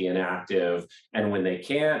healthy and active, and when they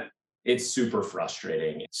can't, it's super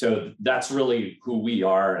frustrating. So that's really who we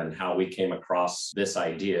are and how we came across this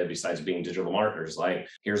idea, besides being digital marketers. Like,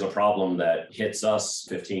 here's a problem that hits us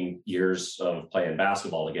 15 years of playing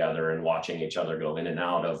basketball together and watching each other go in and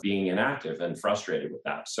out of being inactive and frustrated with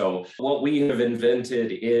that. So what we have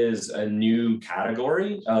invented is a new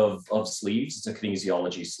category of sleeves. It's a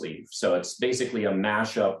kinesiology sleeve. So it's basically a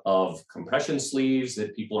mashup of compression sleeves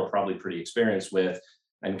that people are probably pretty experienced with,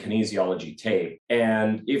 and kinesiology tape.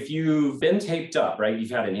 And if you've been taped up, right,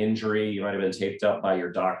 you've had an injury, you might have been taped up by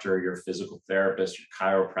your doctor, your physical therapist, your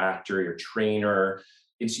chiropractor, your trainer.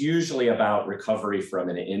 It's usually about recovery from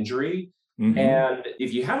an injury. Mm-hmm. And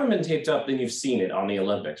if you haven't been taped up, then you've seen it on the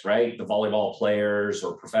Olympics, right? The volleyball players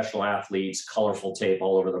or professional athletes, colorful tape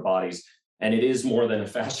all over their bodies. And it is more than a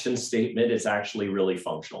fashion statement. It's actually really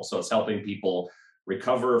functional. So it's helping people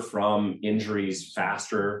recover from injuries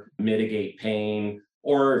faster, mitigate pain,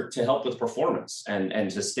 or to help with performance and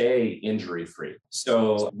to stay injury-free.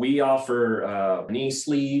 So we offer a knee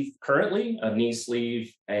sleeve currently, a knee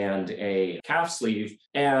sleeve and a calf sleeve.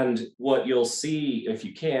 And what you'll see, if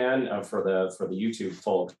you can, for the YouTube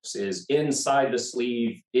folks, is inside the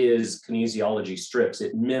sleeve is kinesiology strips.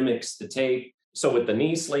 It mimics the tape. So with the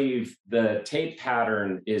knee sleeve, the tape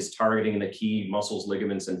pattern is targeting the key muscles,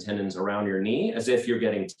 ligaments, and tendons around your knee as if you're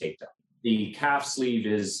getting taped up. The calf sleeve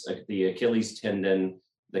is the Achilles tendon,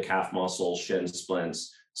 the calf muscle, shin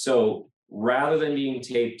splints. So rather than being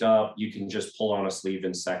taped up, you can just pull on a sleeve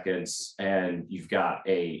in seconds and you've got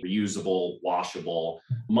a reusable, washable,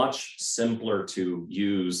 much simpler to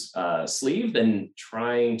use sleeve than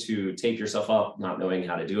trying to tape yourself up, not knowing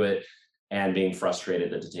how to do it, and being frustrated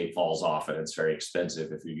that the tape falls off and it's very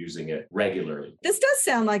expensive if you're using it regularly. This does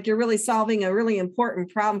sound like you're really solving a really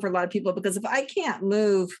important problem for a lot of people, because if I can't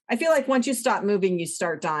move, I feel like once you stop moving, you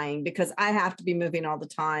start dying, because I have to be moving all the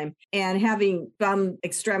time, and having bum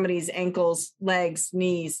extremities, ankles, legs,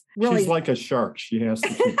 knees. Really, she's like a shark. She has to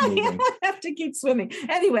keep moving. I have to keep swimming.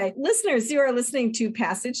 Anyway, listeners, you are listening to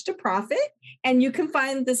Passage to Profit, and you can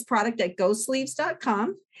find this product at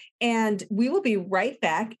GoSleeves.com. And we will be right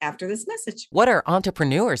back after this message. What are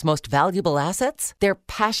entrepreneurs' most valuable assets? Their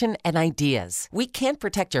passion and ideas. We can't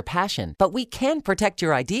protect your passion, but we can protect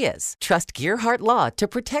your ideas. Trust Gearhart Law to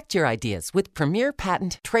protect your ideas with premier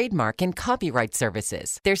patent, trademark, and copyright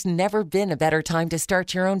services. There's never been a better time to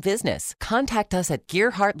start your own business. Contact us at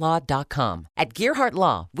GearhartLaw.com. At Gearhart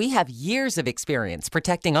Law, we have years of experience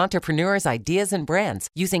protecting entrepreneurs' ideas and brands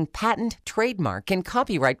using patent, trademark, and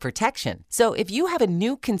copyright protection. So if you have a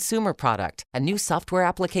new consumer product, a new software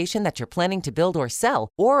application that you're planning to build or sell,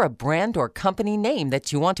 or a brand or company name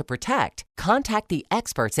that you want to protect, contact the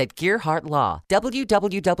experts at Gearhart Law.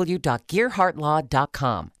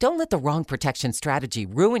 www.gearhartlaw.com. Don't let the wrong protection strategy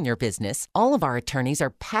ruin your business. All of our attorneys are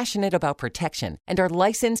passionate about protection and are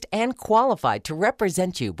licensed and qualified to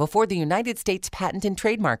represent you before the United States Patent and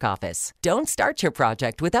Trademark Office. Don't start your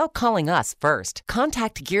project without calling us first.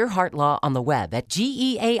 Contact Gearhart Law on the web at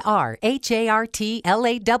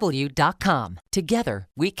GearhartLaw.com. JCW.com. Together,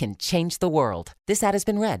 we can change the world. This ad has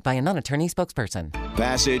been read by a non-attorney spokesperson.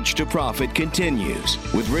 Passage to Profit continues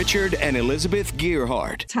with Richard and Elizabeth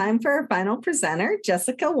Gearhart. Time for our final presenter,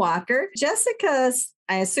 Jessica Walker. Jessica,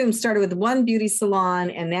 I assume, started with one beauty salon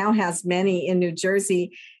and now has many in New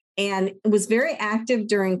Jersey, and was very active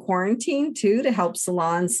during quarantine too to help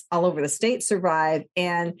salons all over the state survive.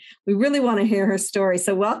 And we really want to hear her story.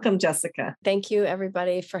 So welcome, Jessica. Thank you,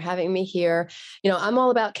 everybody, for having me here. I'm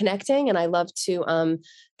all about connecting, and I love to,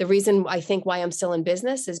 the reason I think why I'm still in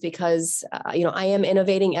business is because, I am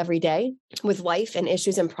innovating every day with life and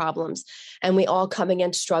issues and problems. And we all come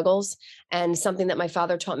against struggles. And something that my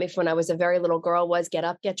father taught me from when I was a very little girl was get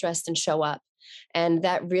up, get dressed, and show up. And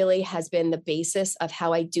that really has been the basis of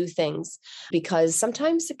how I do things, because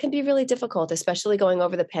sometimes it can be really difficult, especially going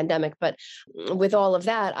over the pandemic. But with all of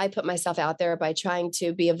that, I put myself out there by trying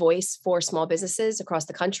to be a voice for small businesses across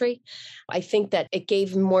the country. I think that it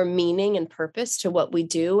gave more meaning and purpose to what we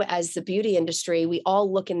do. As the beauty industry, we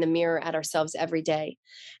all look in the mirror at ourselves every day.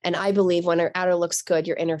 And I believe when our outer looks good,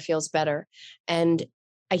 your inner feels better. And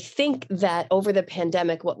I think that over the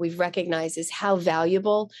pandemic, what we've recognized is how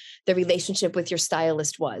valuable the relationship with your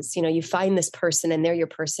stylist was. You find this person and they're your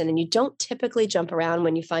person, and you don't typically jump around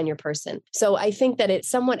when you find your person. So I think that it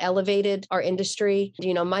somewhat elevated our industry.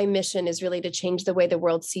 My mission is really to change the way the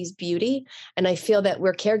world sees beauty. And I feel that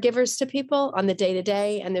we're caregivers to people on the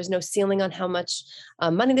day-to-day, and there's no ceiling on how much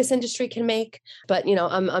money this industry can make. But,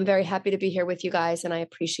 I'm very happy to be here with you guys, and I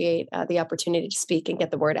appreciate the opportunity to speak and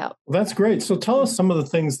get the word out. Well, that's great. So tell us some of the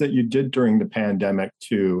things that you did during the pandemic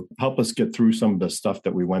to help us get through some of the stuff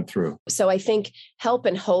that we went through. So I think help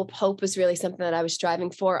and hope. Hope was really something that I was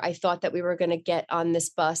striving for. I thought that we were going to get on this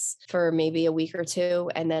bus for maybe a week or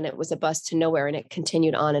two, and then it was a bus to nowhere, and it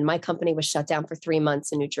continued on. And my company was shut down for 3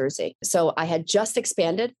 months in New Jersey. So I had just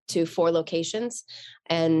expanded to 4 locations,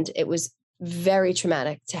 and it was very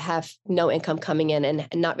traumatic to have no income coming in and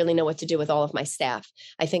not really know what to do with all of my staff.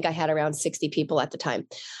 I think I had around 60 people at the time.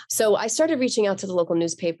 So I started reaching out to the local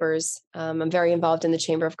newspapers. I'm very involved in the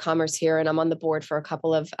Chamber of Commerce here, and I'm on the board for a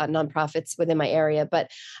couple of nonprofits within my area. But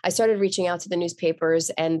I started reaching out to the newspapers,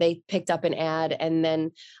 and they picked up an ad, and then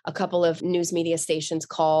a couple of news media stations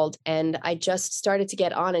called, and I just started to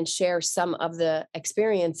get on and share some of the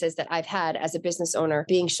experiences that I've had as a business owner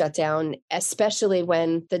being shut down, especially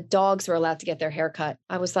when the dogs were allowed to get their hair cut.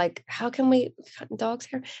 I was like, how can we cut dogs'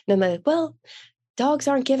 hair? And then they're like, well, dogs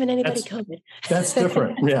aren't giving anybody COVID. That's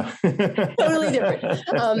different. Yeah. Totally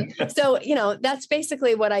different. So, that's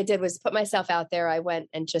basically what I did, was put myself out there. I went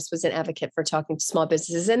and just was an advocate for talking to small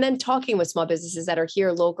businesses, and then talking with small businesses that are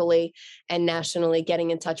here locally and nationally,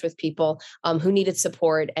 getting in touch with people who needed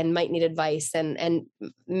support and might need advice, and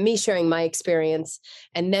me sharing my experience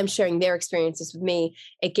and them sharing their experiences with me.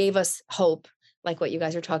 It gave us hope, like what you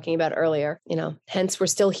guys were talking about earlier, hence we're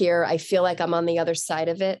still here. I feel like I'm on the other side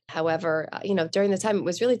of it. However, during the time, it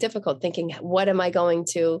was really difficult thinking, what am I going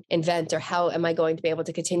to invent, or how am I going to be able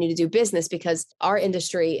to continue to do business? Because our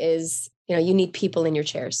industry is, you need people in your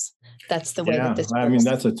chairs. That's the way that this works.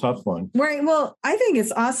 That's a tough one. Right. Well, I think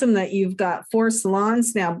it's awesome that you've got 4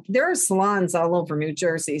 salons now. There are salons all over New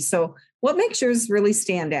Jersey. So what makes yours really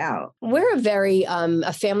stand out? We're a very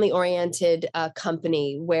a family-oriented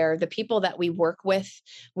company where the people that we work with,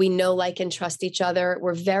 we know, like, and trust each other.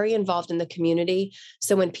 We're very involved in the community.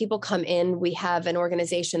 So when people come in, we have an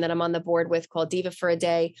organization that I'm on the board with called Diva for a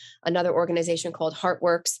Day, another organization called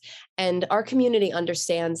Heartworks. And our community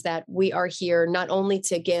understands that we are here not only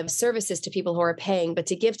to give services to people who are paying, but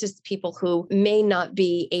to give to people who may not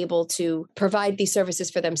be able to provide these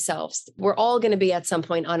services for themselves. We're all going to be at some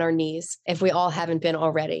point on our knees, if we all haven't been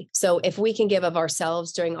already. So if we can give of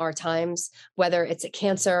ourselves during our times, whether it's a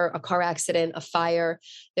cancer, a car accident, a fire,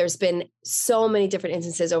 there's been so many different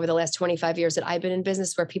instances over the last 25 years that I've been in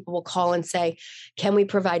business where people will call and say, can we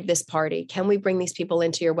provide this party? Can we bring these people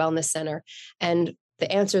into your wellness center? And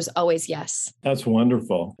the answer is always yes. That's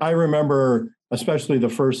wonderful. I remember especially the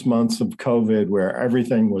first months of COVID, where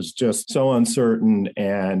everything was just so uncertain.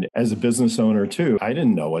 And as a business owner too, I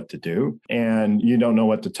didn't know what to do. And you don't know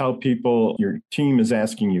what to tell people. Your team is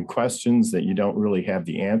asking you questions that you don't really have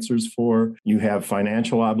the answers for. You have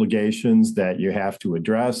financial obligations that you have to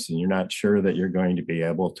address, and you're not sure that you're going to be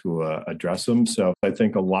able to address them. So I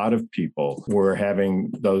think a lot of people were having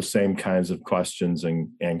those same kinds of questions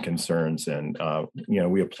and concerns. And,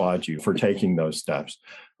 we applaud you for taking those steps.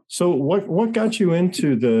 So what got you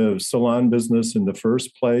into the salon business in the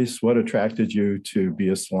first place? What attracted you to be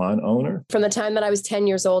a salon owner? From the time that I was 10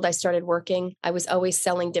 years old, I started working. I was always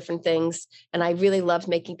selling different things, and I really loved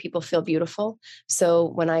making people feel beautiful. So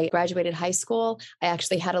when I graduated high school, I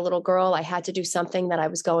actually had a little girl. I had to do something that I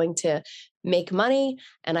was going to make money,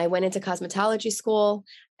 and I went into cosmetology school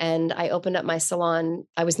and I opened up my salon.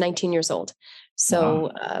 I was 19 years old.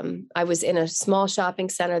 So I was in a small shopping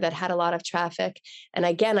center that had a lot of traffic. And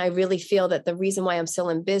again, I really feel that the reason why I'm still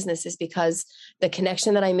in business is because the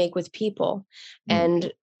connection that I make with people.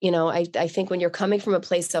 And I think when you're coming from a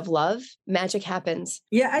place of love, magic happens.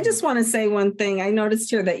 Yeah, I just want to say one thing. I noticed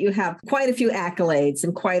here that you have quite a few accolades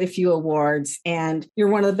and quite a few awards, and you're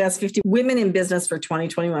one of the best 50 women in business for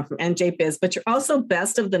 2021 from NJ Biz, but you're also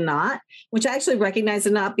best of the knot, which I actually recognize the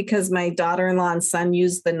knot because my daughter-in-law and son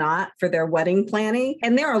used the knot for their wedding planning.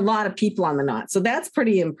 And there are a lot of people on the knot. So that's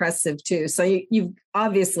pretty impressive too. So you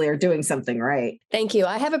obviously are doing something right. Thank you.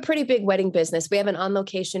 I have a pretty big wedding business. We have an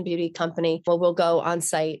on-location beauty company where we'll go on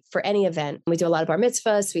site for any event. We do a lot of bar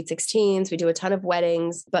mitzvahs, sweet 16s. We do a ton of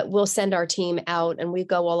weddings, but we'll send our team out and we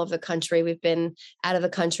go all over the country. We've been out of the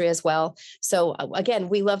country as well. So again,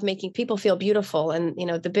 we love making people feel beautiful. And,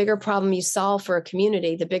 the bigger problem you solve for a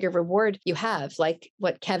community, the bigger reward you have, like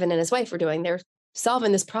what Kevin and his wife are doing. They're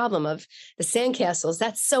solving this problem of the sandcastles.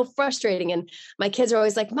 That's so frustrating. And my kids are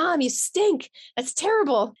always like, Mom, you stink. That's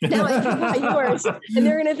terrible. Now I can buy yours. And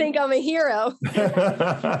they're going to think I'm a hero.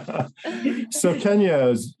 So Kenya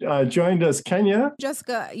has joined us. Kenya?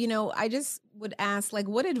 Jessica, I just would ask,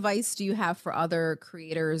 what advice do you have for other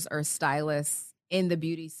creators or stylists in the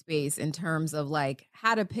beauty space in terms of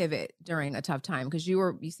how to pivot during a tough time? Because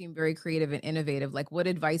you seem very creative and innovative. What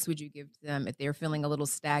advice would you give to them if they're feeling a little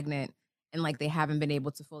stagnant and they haven't been able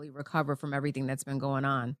to fully recover from everything that's been going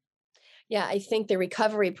on? Yeah, I think the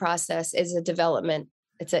recovery process is a development.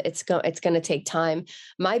 It's going to take time.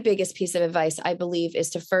 My biggest piece of advice, I believe,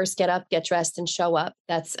 is to first get up, get dressed, and show up.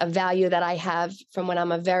 That's a value that I have from when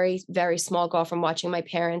I'm a very, very small girl from watching my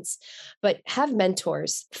parents. But have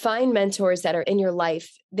mentors. Find mentors that are in your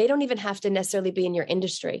life. They don't even have to necessarily be in your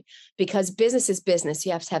industry, because business is business.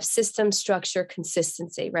 You have to have system, structure,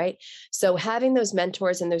 consistency, right? So having those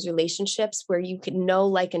mentors and those relationships where you can know,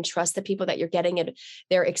 like, and trust the people that you're getting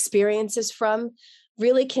their experiences from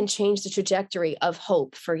really can change the trajectory of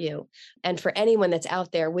hope for you and for anyone that's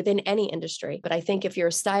out there within any industry. But I think if you're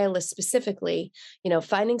a stylist specifically,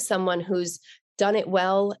 finding someone who's done it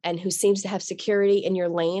well and who seems to have security in your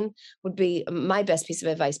lane would be my best piece of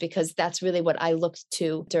advice, because that's really what I looked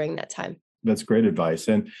to during that time. That's great advice.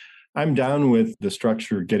 And I'm down with the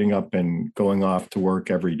structure, getting up and going off to work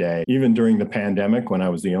every day. Even during the pandemic, when I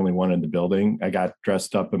was the only one in the building, I got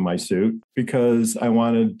dressed up in my suit because I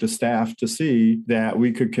wanted the staff to see that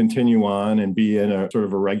we could continue on and be in a sort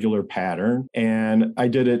of a regular pattern. And I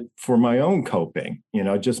did it for my own coping,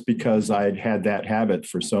 just because I'd had that habit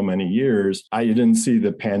for so many years. I didn't see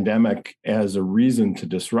the pandemic as a reason to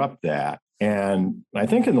disrupt that. And I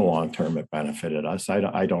think in the long term, it benefited us.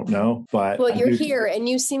 I don't know, but. Well, you're here and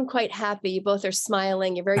you seem quite happy. You both are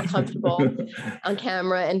smiling. You're very comfortable on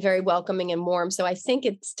camera and very welcoming and warm. So I think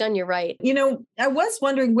it's done you right. I was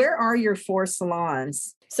wondering, where are your 4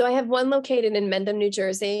 salons? So I have one located in Mendham, New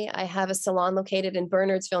Jersey. I have a salon located in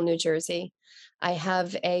Bernardsville, New Jersey. I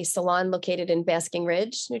have a salon located in Basking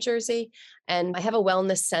Ridge, New Jersey. And I have a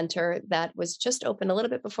wellness center that was just opened a little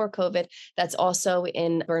bit before COVID. That's also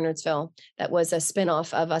in Bernardsville. That was a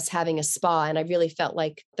spinoff of us having a spa. And I really felt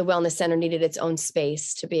like the wellness center needed its own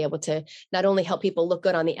space to be able to not only help people look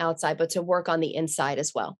good on the outside, but to work on the inside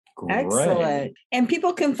as well. Great. Excellent. And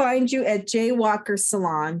people can find you at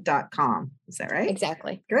jwalkersalon.com. Is that right?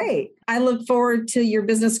 Exactly. Great. I look forward to your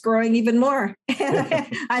business growing even more.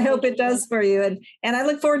 I hope it does for you. And I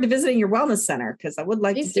look forward to visiting your wellness center, because I would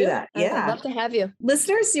like to do that. Yeah. I'd love to have you.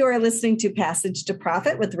 Listeners, you are listening to Passage to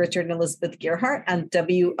Profit with Richard and Elizabeth Gearhart on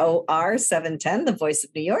WOR 710, the voice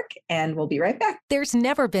of New York. And we'll be right back. There's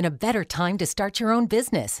never been a better time to start your own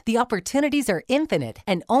business. The opportunities are infinite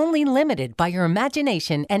and only limited by your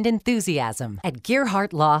imagination and enthusiasm. At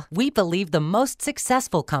Gearhart Law, we believe the most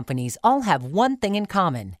successful companies all have one thing in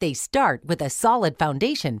common. They start with a solid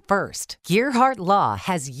foundation first. Gearhart Law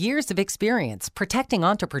has years of experience protecting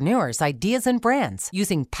entrepreneurs' ideas and brands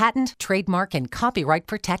using patent, trademark, and copyright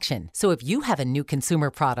protection. So if you have a new consumer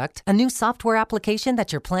product, a new software application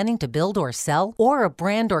that you're planning to build or sell, or a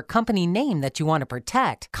brand or company name that you want to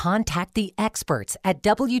protect, contact the experts at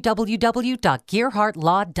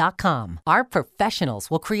www.gearhartlaw.com. Our professionals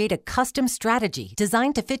will create a custom strategy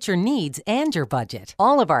designed to fit your needs and your budget.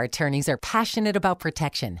 All of our attorneys are passionate about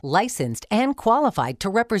protection, licensed and qualified to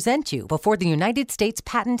represent you before the United States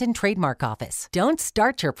Patent and Trademark Office. Don't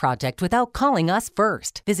start your project without calling us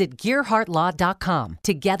first. Visit GearhartLaw.com.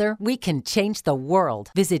 Together, we can change the world.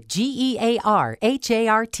 Visit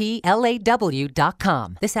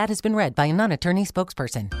GearhartLaw.com. This ad has been read by a non-attorney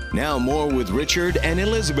spokesperson. Now more with Richard and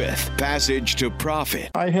Elizabeth. Passage to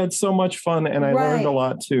Profit. I had so much fun and I learned a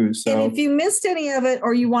lot too. So, and if you missed any of it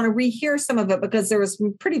or you want to rehear some of it, because there was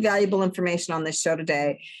some pretty valuable information on this show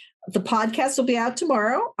today, the podcast will be out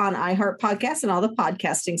tomorrow on iHeart Podcasts and all the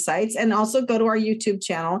podcasting sites, and also go to our YouTube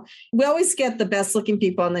channel. We always get the best looking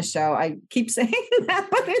people on the show. I keep saying that,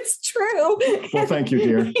 but it's true. Well, thank you,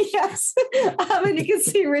 dear. Yes. And you can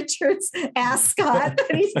see Richard's ascot,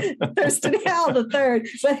 and he's Thurston Howell III.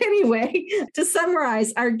 But anyway, to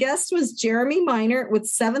summarize, our guest was Jeremy Minert with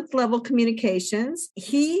Seventh Level Communications.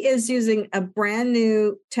 He is using a brand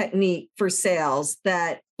new technique for sales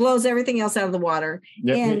that blows everything else out of the water.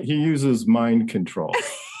 Yeah, and he uses mind control.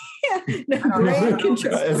 Brain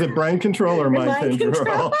control. Is it brain control or mind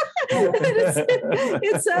control? You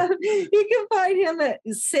can find him at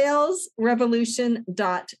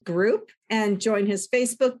salesrevolution.group and join his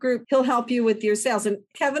Facebook group. He'll help you with your sales. And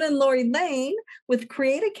Kevin and Lori Lane with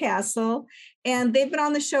Create a Castle, and they've been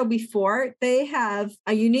on the show before. They have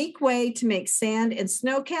a unique way to make sand and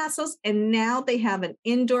snow castles, and now they have an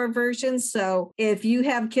indoor version. So if you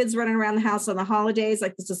have kids running around the house on the holidays,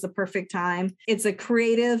 like this is the perfect time. It's a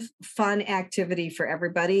creative, fun activity for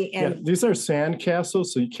everybody. And these are sand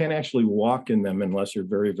castles, so you can't actually walk in them unless you're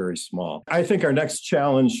very, very small. I think our next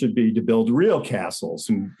challenge should be to build real castles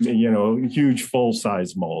and, huge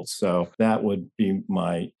full-size molds. So that would be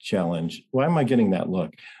my challenge. Why am I getting that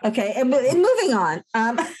look? Okay, and moving on.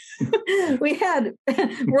 We had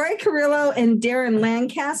Roy Carrillo and Darren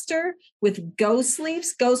Lancaster with Go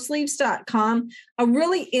Sleeves, GoSleeves.com, a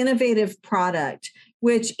really innovative product,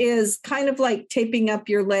 which is kind of like taping up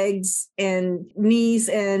your legs and knees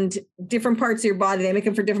and different parts of your body. They make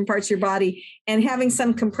them for different parts of your body and having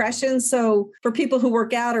some compression. So for people who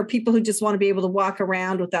work out or people who just want to be able to walk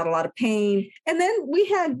around without a lot of pain. And then we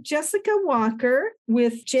had Jessica Walker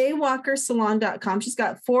with jwalkersalon.com. She's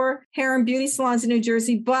got 4 hair and beauty salons in New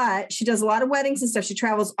Jersey, but she does a lot of weddings and stuff. She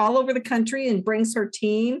travels all over the country and brings her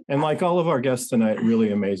team. And like all of our guests tonight,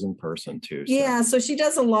 really amazing person too. So. Yeah, so she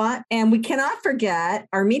does a lot. And we cannot forget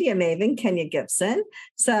our media maven, Kenya Gibson.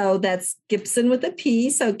 So that's Gibson with a P.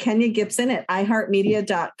 So Kenya Gibson at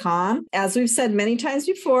iHeartMedia.com. As we've said many times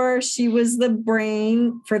before, she was the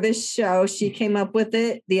brain for this show. She came up with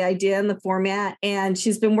it, the idea and the format, and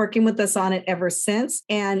she's been working with us on it ever since.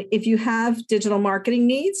 And if you have digital marketing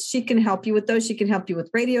needs, she can help you with those. She can help you with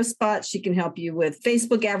radio spots. She can help you with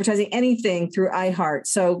Facebook advertising, anything through iHeart.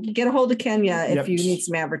 So get a hold of Kenya if you need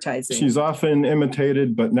some advertising. She's often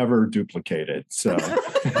imitated, but never duplicated. So.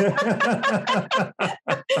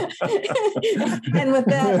 And with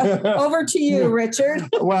that, over to you, Richard.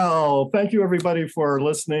 Well, thank you everybody for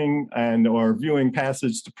listening and or viewing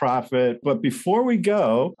Passage to Profit. But before we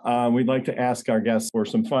go, we'd like to ask our guests for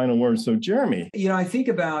some final words. So Jeremy. I think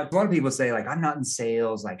about, a lot of people say like, I'm not in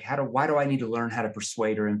sales. Like why do I need to learn how to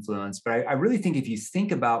persuade or influence? But I really think if you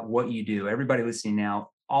think about what you do, everybody listening now,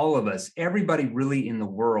 all of us, everybody really in the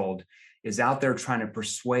world is out there trying to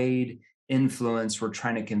persuade, influence, we're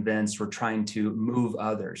trying to convince, we're trying to move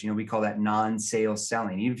others. We call that non-sales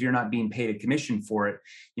selling. Even if you're not being paid a commission for it,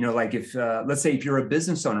 like if, let's say if you're a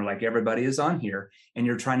business owner, like everybody is on here, and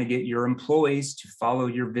you're trying to get your employees to follow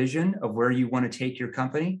your vision of where you want to take your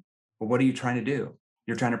company, well, what are you trying to do?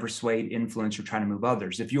 You're trying to persuade, influence, you're trying to move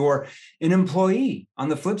others. If you're an employee on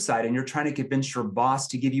the flip side, and you're trying to convince your boss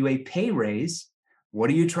to give you a pay raise, what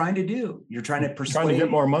are you trying to do? You're trying to persuade. Trying to get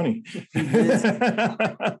more money.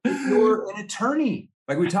 You're an attorney,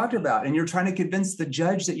 like we talked about, and you're trying to convince the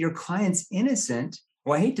judge that your client's innocent.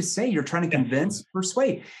 Well, I hate to say, you're trying to convince,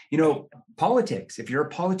 persuade. Politics, if you're a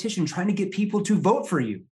politician trying to get people to vote for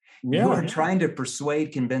you, you are trying to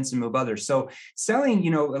persuade, convince, and move others. So selling,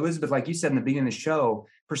 Elizabeth, like you said in the beginning of the show,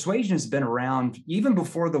 persuasion has been around even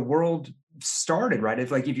before the world started, right?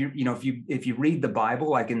 If you read the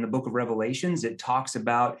Bible, like in the book of Revelations, it talks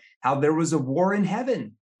about how there was a war in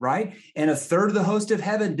heaven, right? And a third of the host of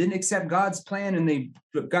heaven didn't accept God's plan, and they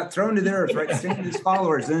got thrown to the earth, right? Satan and his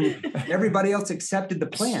followers, and everybody else accepted the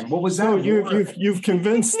plan. What was that? So you've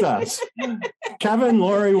convinced us. Kevin,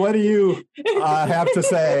 Lori, what do you have to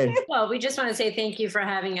say? Well, we just want to say thank you for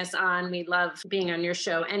having us on. We love being on your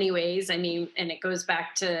show anyways. And it goes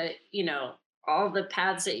back to, all the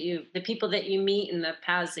paths that the people that you meet and the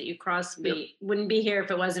paths that you cross. We wouldn't be here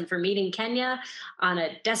if it wasn't for meeting Kenya on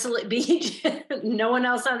a desolate beach. No one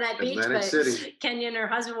else on that beach, but City. Kenya and her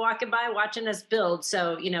husband walking by, watching us build.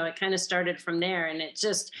 So, it kind of started from there, and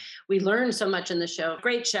we learned so much in the show.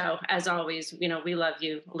 Great show, as always. We love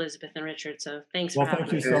you, Elizabeth and Richard. So thanks for having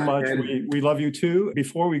us. Thank you so much. We love you too.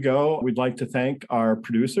 Before we go, we'd like to thank our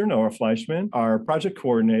producer, Noah Fleischman, our project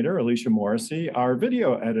coordinator, Alicia Morrissey, our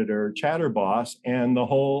video editor, Chatterboss, and the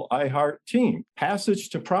whole iHeart team. Passage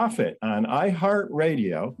to Profit on iHeart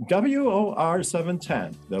Radio, WOR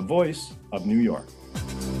 710, the voice of New York.